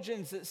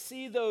theologians that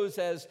see those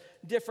as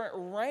different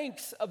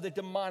ranks of the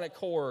demonic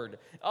horde.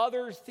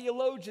 Other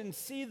theologians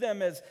see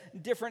them as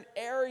different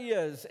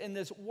areas in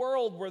this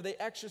world where they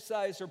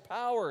exercise their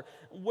power.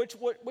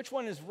 Which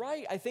one is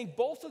right? I think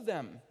both of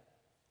them.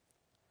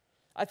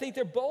 I think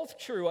they're both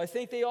true. I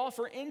think they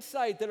offer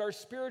insight that our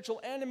spiritual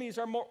enemies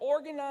are more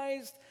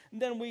organized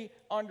than we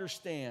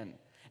understand.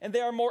 And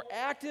they are more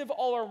active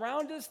all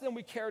around us than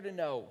we care to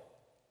know.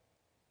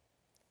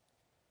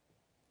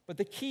 But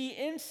the key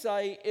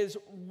insight is,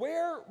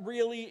 where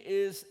really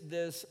is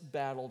this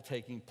battle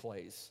taking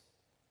place?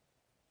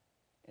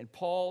 And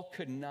Paul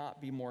could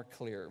not be more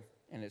clear.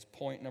 And it's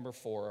point number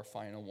 4, our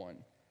final one.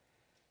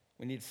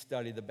 We need to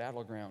study the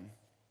battleground.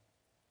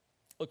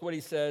 Look what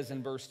he says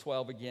in verse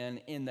 12 again,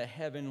 in the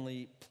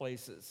heavenly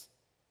places.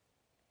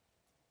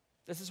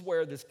 This is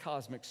where this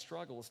cosmic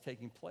struggle is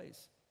taking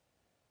place.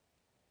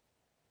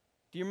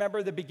 Do you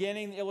remember the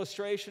beginning, the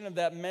illustration of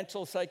that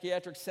mental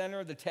psychiatric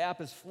center? The tap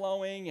is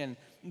flowing, and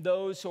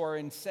those who are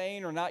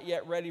insane or not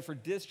yet ready for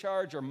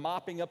discharge are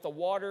mopping up the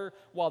water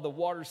while the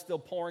water's still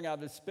pouring out of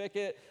the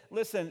spigot.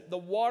 Listen, the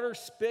water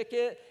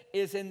spigot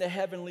is in the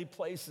heavenly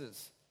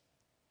places.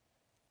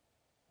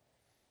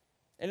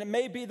 And it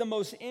may be the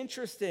most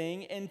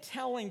interesting and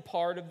telling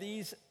part of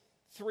these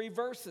 3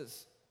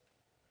 verses.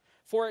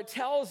 For it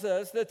tells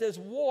us that this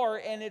war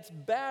and its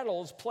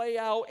battles play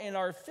out in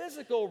our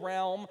physical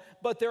realm,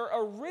 but they're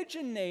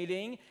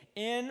originating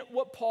in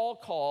what Paul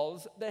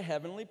calls the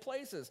heavenly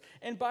places.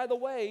 And by the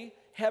way,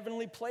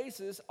 heavenly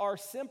places are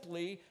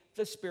simply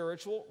the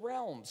spiritual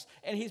realms.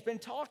 And he's been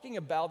talking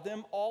about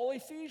them all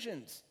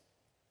Ephesians.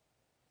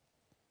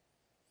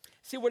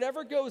 See,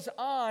 whatever goes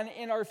on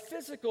in our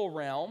physical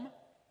realm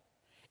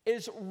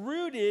is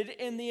rooted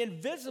in the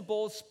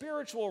invisible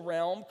spiritual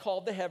realm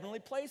called the heavenly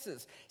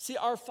places. See,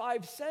 our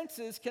 5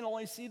 senses can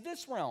only see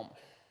this realm.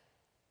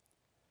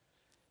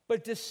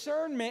 But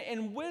discernment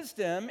and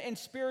wisdom and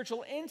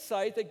spiritual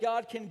insight that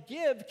God can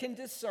give can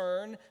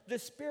discern the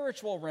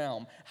spiritual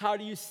realm. How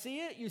do you see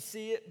it? You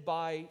see it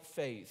by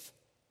faith.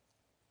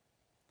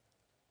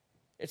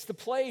 It's the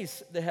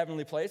place, the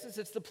heavenly places,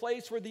 it's the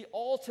place where the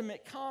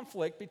ultimate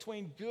conflict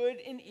between good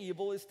and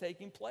evil is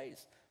taking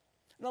place.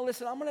 Now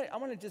listen, I'm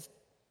gonna just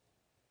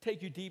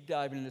take you deep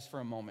dive into this for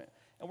a moment.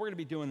 And we're going to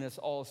be doing this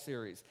all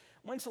series.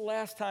 When's the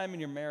last time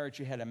in your marriage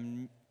you had a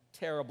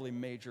terribly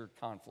major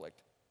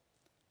conflict?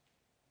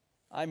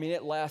 I mean,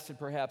 it lasted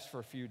perhaps for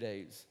a few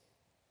days.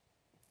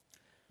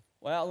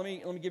 Well, let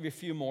me give you a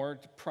few more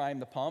to prime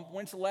the pump.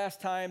 When's the last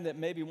time that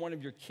maybe one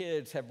of your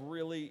kids have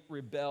really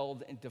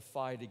rebelled and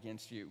defied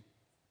against you?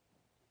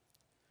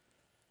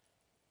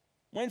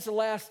 When's the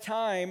last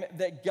time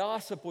that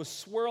gossip was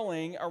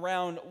swirling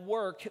around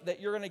work that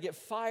you're going to get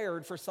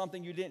fired for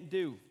something you didn't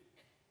do?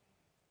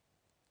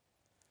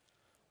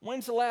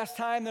 When's the last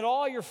time that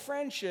all your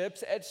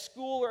friendships at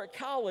school or at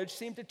college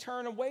seem to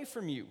turn away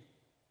from you?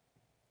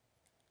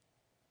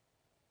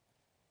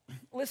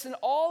 Listen,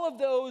 all of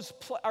those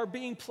are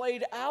being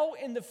played out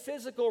in the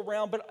physical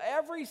realm, but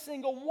every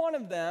single one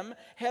of them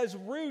has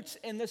roots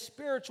in the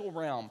spiritual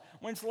realm.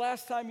 When's the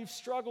last time you've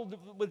struggled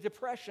with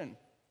depression?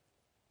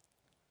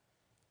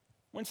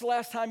 When's the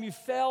last time you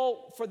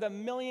fell for the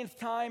millionth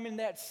time in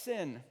that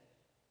sin?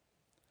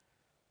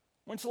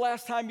 When's the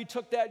last time you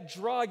took that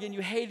drug and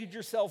you hated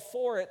yourself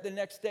for it the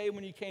next day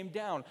when you came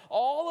down?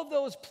 All of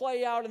those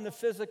play out in the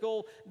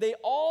physical. They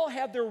all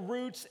have their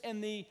roots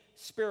in the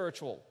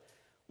spiritual.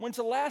 When's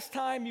the last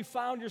time you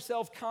found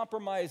yourself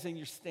compromising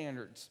your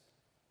standards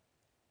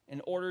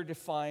in order to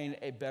find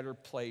a better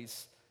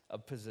place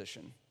of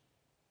position?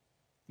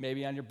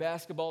 Maybe on your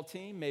basketball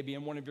team, maybe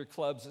in one of your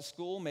clubs at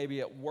school, maybe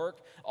at work.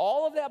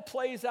 All of that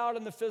plays out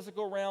in the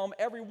physical realm.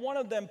 Every one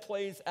of them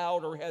plays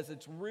out or has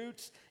its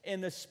roots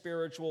in the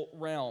spiritual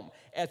realm,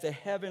 at the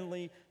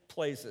heavenly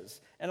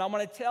places. And I'm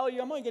going to tell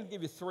you, I'm only going to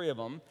give you 3 of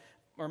them,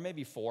 or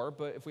maybe 4,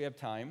 but if we have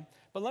time.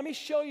 But let me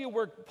show you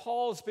where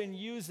Paul's been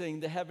using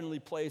the heavenly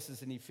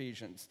places in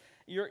Ephesians.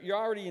 You're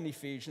already in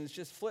Ephesians.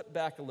 Just flip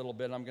back a little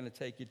bit. I'm going to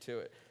take you to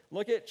it.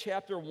 Look at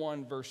chapter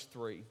 1, verse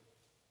 3.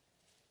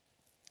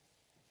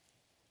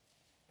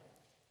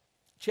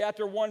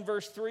 Chapter 1,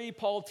 verse 3,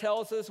 Paul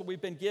tells us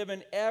we've been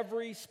given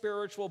every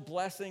spiritual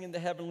blessing in the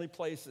heavenly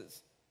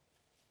places.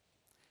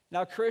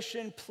 Now,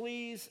 Christian,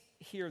 please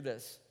hear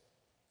this.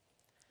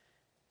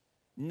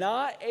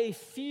 Not a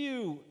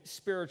few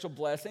spiritual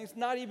blessings,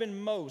 not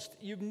even most.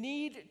 You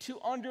need to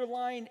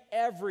underline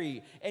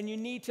every, and you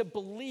need to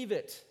believe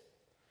it.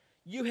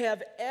 You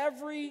have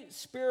every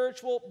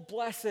spiritual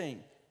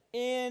blessing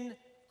in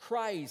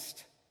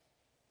Christ,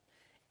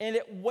 and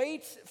it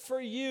waits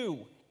for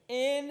you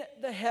in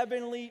the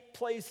heavenly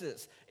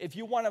places. If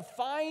you want to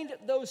find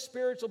those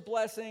spiritual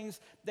blessings,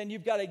 then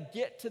you've got to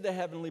get to the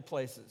heavenly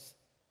places.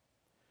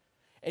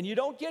 And you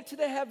don't get to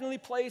the heavenly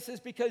places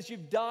because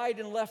you've died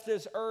and left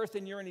this earth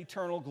and you're in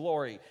eternal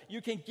glory.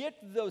 You can get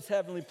to those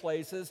heavenly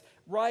places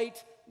right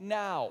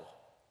now.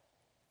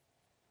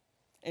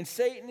 And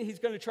Satan, he's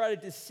going to try to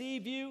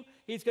deceive you.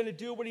 He's going to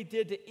do what he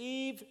did to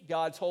Eve.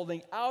 God's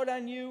holding out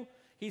on you.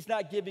 He's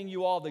not giving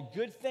you all the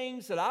good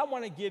things that I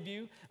want to give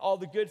you, all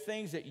the good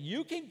things that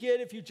you can get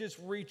if you just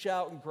reach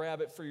out and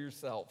grab it for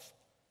yourself.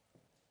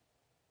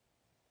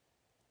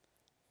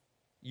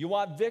 You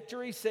want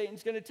victory?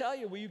 Satan's going to tell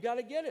you, well, you got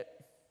to get it.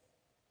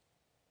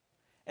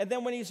 And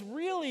then when he's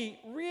really,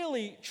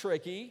 really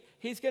tricky,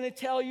 he's going to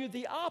tell you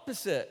the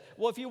opposite.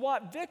 Well, if you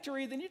want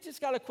victory, then you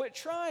just got to quit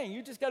trying.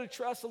 You just got to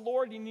trust the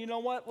Lord, and you know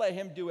what? Let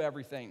him do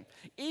everything.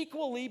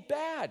 Equally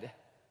bad.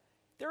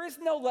 There is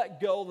no let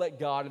go, let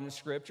God in the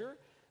Scripture.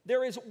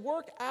 There is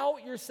work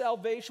out your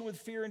salvation with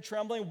fear and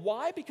trembling.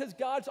 Why? Because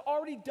God's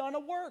already done a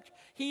work.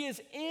 He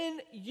is in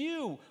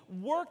you,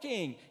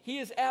 working. He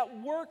is at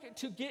work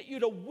to get you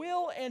to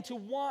will and to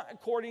want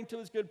according to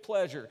his good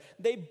pleasure.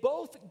 They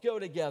both go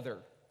together.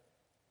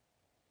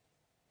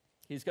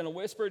 He's going to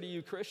whisper to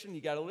you, Christian,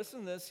 you got to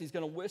listen to this. He's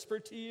going to whisper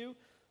to you,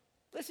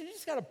 listen, you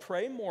just got to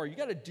pray more. You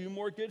got to do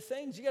more good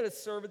things. You got to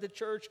serve at the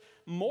church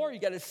more. You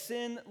got to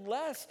sin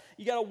less.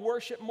 You got to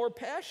worship more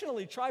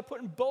passionately. Try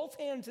putting both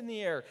hands in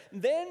the air.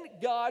 Then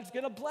God's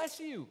going to bless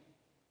you.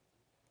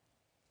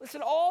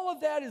 Listen, all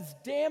of that is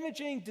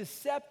damaging,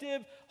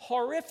 deceptive,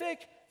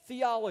 horrific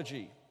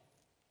theology.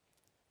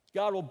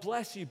 God will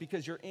bless you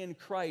because you're in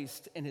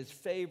Christ and his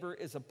favor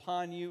is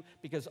upon you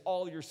because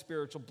all your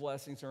spiritual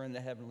blessings are in the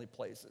heavenly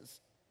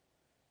places.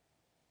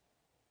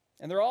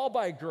 And they're all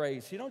by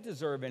grace. You don't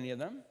deserve any of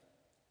them.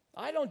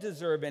 I don't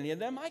deserve any of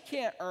them. I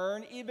can't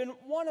earn even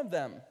one of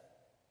them.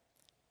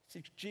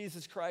 See,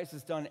 Jesus Christ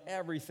has done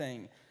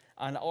everything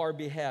on our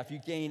behalf. You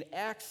gain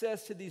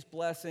access to these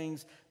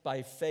blessings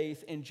by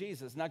faith in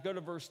Jesus. Now go to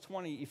verse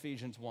 20,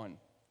 Ephesians 1.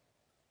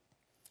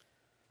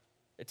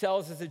 It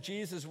tells us that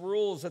Jesus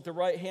rules at the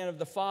right hand of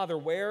the Father,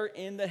 where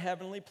in the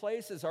heavenly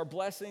places. Our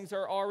blessings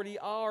are already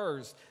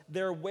ours.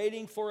 They're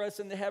waiting for us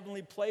in the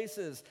heavenly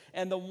places.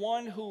 And the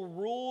one who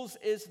rules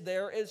is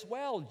there as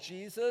well,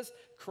 Jesus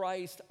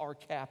Christ, our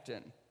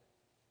captain.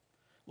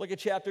 Look at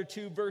chapter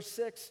 2, verse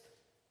 6.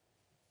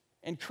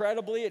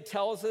 Incredibly, it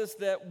tells us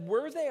that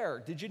we're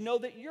there. Did you know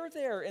that you're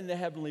there in the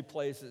heavenly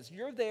places?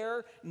 You're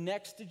there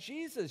next to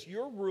Jesus.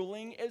 You're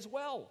ruling as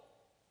well.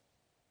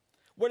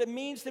 What it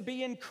means to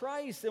be in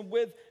Christ and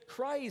with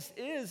Christ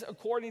is,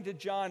 according to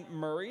John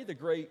Murray, the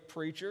great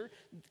preacher,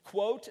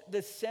 quote,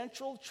 the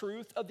central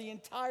truth of the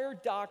entire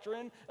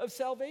doctrine of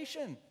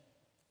salvation.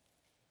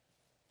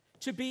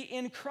 To be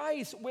in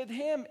Christ with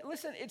him,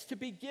 listen, it's to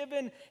be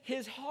given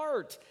his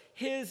heart,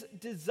 his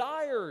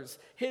desires,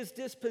 his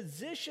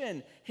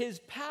disposition, his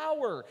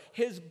power,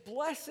 his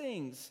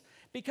blessings.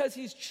 Because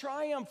he's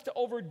triumphed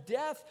over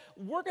death,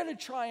 we're going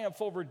to triumph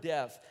over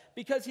death.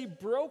 Because he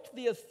broke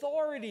the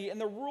authority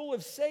and the rule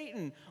of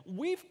Satan,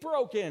 we've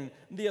broken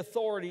the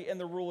authority and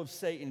the rule of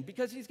Satan.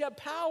 Because he's got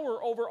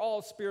power over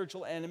all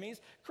spiritual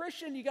enemies.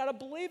 Christian, you got to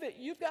believe it.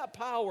 You've got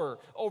power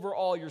over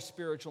all your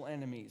spiritual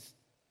enemies.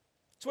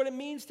 It's what it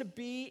means to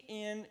be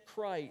in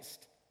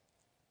Christ.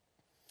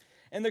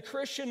 And the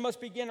Christian must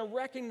begin to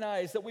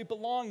recognize that we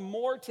belong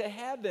more to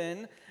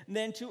heaven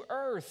than to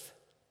earth.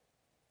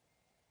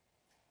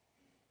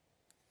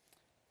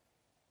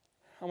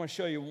 I want to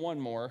show you one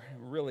more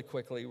really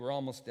quickly. We're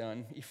almost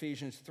done.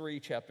 Ephesians 3,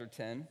 chapter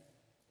 10.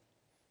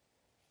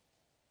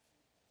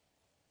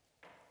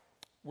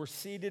 We're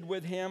seated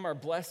with him. Our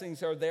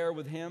blessings are there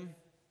with him.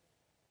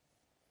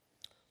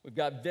 We've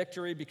got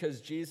victory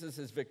because Jesus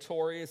is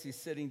victorious. He's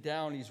sitting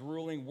down. He's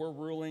ruling. We're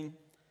ruling.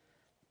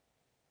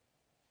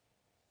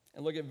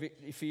 And look at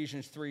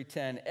Ephesians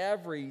 3:10.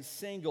 Every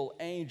single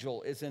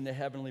angel is in the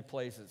heavenly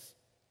places.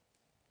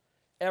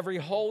 Every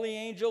holy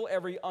angel,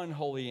 every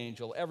unholy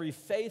angel, every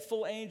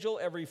faithful angel,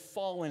 every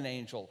fallen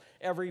angel,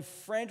 every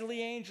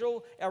friendly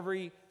angel,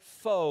 every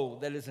foe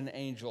that is an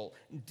angel.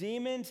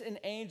 Demons and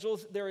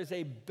angels, there is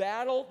a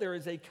battle, there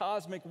is a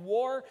cosmic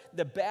war.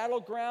 The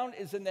battleground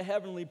is in the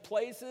heavenly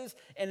places.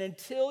 And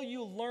until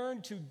you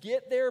learn to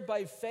get there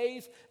by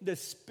faith, the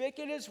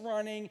spigot is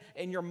running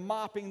and you're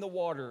mopping the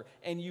water,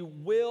 and you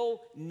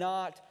will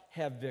not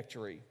have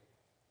victory.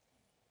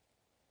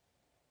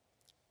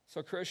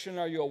 So, Christian,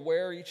 are you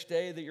aware each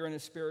day that you're in a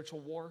spiritual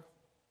war?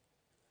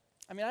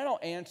 I mean, I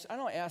don't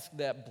ask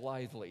that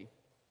blithely.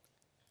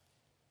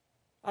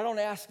 I don't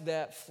ask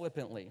that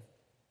flippantly.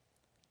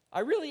 I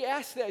really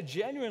ask that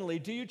genuinely.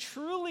 Do you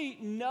truly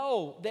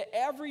know that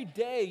every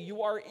day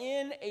you are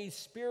in a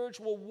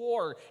spiritual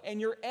war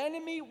and your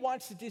enemy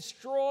wants to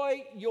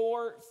destroy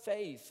your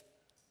faith?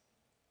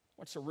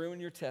 Wants to ruin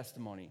your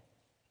testimony,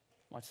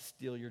 wants to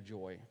steal your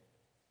joy.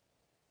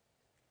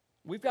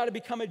 We've got to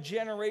become a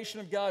generation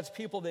of God's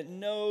people that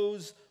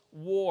knows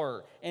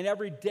war. And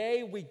every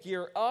day we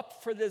gear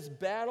up for this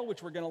battle,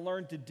 which we're going to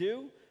learn to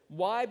do.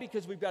 Why?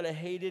 Because we've got a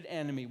hated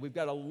enemy. We've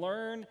got to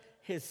learn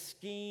his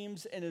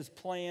schemes and his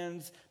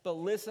plans. But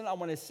listen, I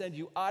want to send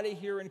you out of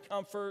here in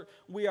comfort.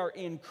 We are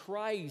in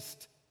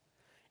Christ.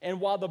 And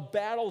while the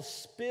battle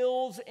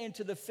spills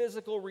into the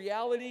physical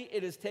reality,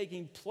 it is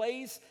taking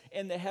place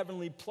in the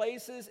heavenly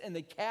places, and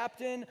the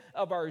captain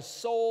of our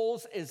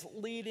souls is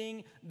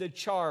leading the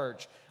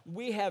charge.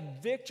 We have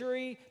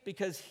victory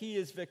because he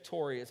is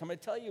victorious. I'm going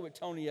to tell you what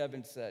Tony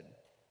Evans said.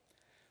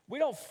 We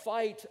don't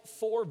fight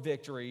for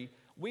victory.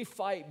 We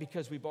fight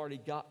because we've already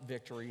got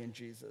victory in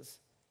Jesus.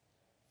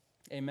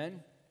 Amen?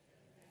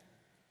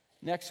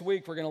 Next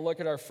week, we're going to look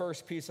at our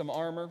first piece of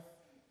armor.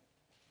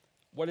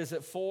 What is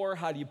it for?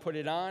 How do you put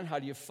it on? How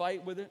do you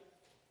fight with it?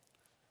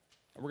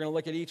 And we're going to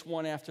look at each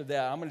one after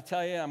that. I'm going to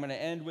tell you, I'm going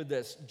to end with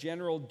this.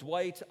 General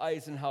Dwight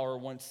Eisenhower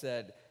once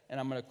said,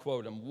 and I'm going to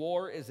quote him,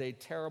 "War is a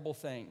terrible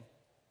thing.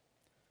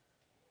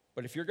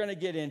 But if you're going to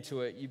get into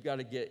it, you've got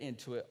to get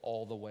into it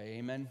all the way."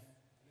 Amen?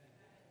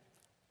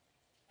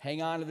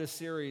 Hang on to this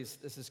series.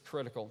 This is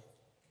critical.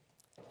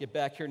 Get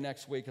back here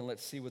next week and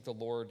let's see what the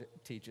Lord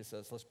teaches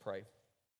us. Let's pray.